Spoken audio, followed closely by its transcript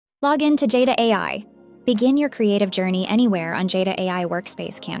Log in to Jeda.ai. Begin your creative journey anywhere on Jeda.ai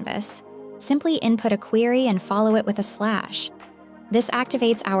Workspace canvas. Simply input a query and follow it with a slash. This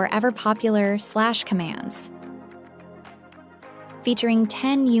activates our ever-popular slash commands. Featuring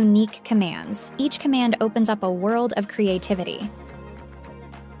 10 unique commands, each command opens up a world of creativity.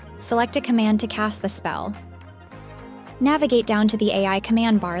 Select a command to cast the spell. Navigate down to the AI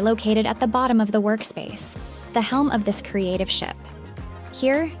command bar located at the bottom of the workspace, the helm of this creative ship.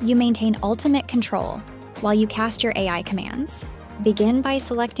 Here, you maintain ultimate control while you cast your AI commands. Begin by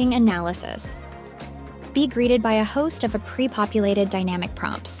selecting Analysis. Be greeted by a host of pre-populated dynamic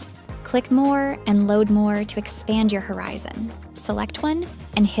prompts. Click More and Load More to expand your horizon. Select one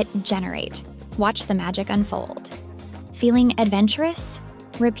and hit Generate. Watch the magic unfold. Feeling adventurous?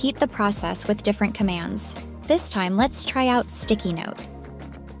 Repeat the process with different commands. This time, let's try out Sticky Note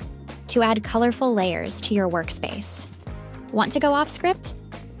to add colorful layers to your workspace. Want to go off script?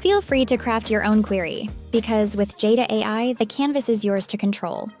 Feel free to craft your own query, because with Jeda.ai, the canvas is yours to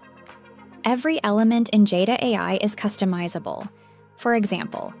control. Every element in Jeda.ai is customizable. For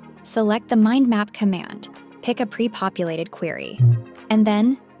example, select the Mind Map command, pick a pre-populated query, and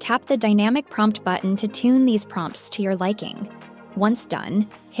then tap the Dynamic Prompt button to tune these prompts to your liking. Once done,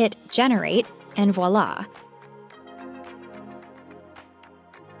 hit Generate, and voila!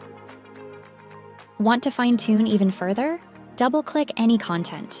 Want to fine-tune even further? Double-click any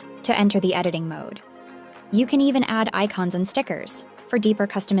content to enter the editing mode. You can even add icons and stickers for deeper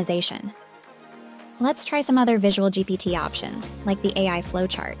customization. Let's try some other VisualGPT options, like the AI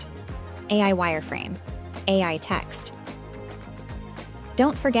flowchart, AI wireframe, AI text.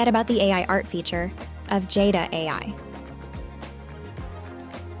 Don't forget about the AI art feature of Jeda.ai.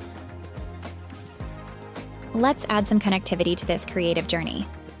 Let's add some connectivity to this creative journey.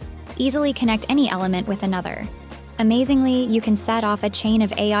 Easily connect any element with another. Amazingly, you can set off a chain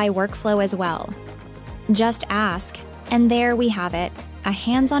of AI workflow as well. Just ask, and there we have it, a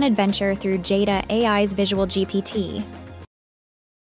hands-on adventure through Jeda.ai's VisualGPT.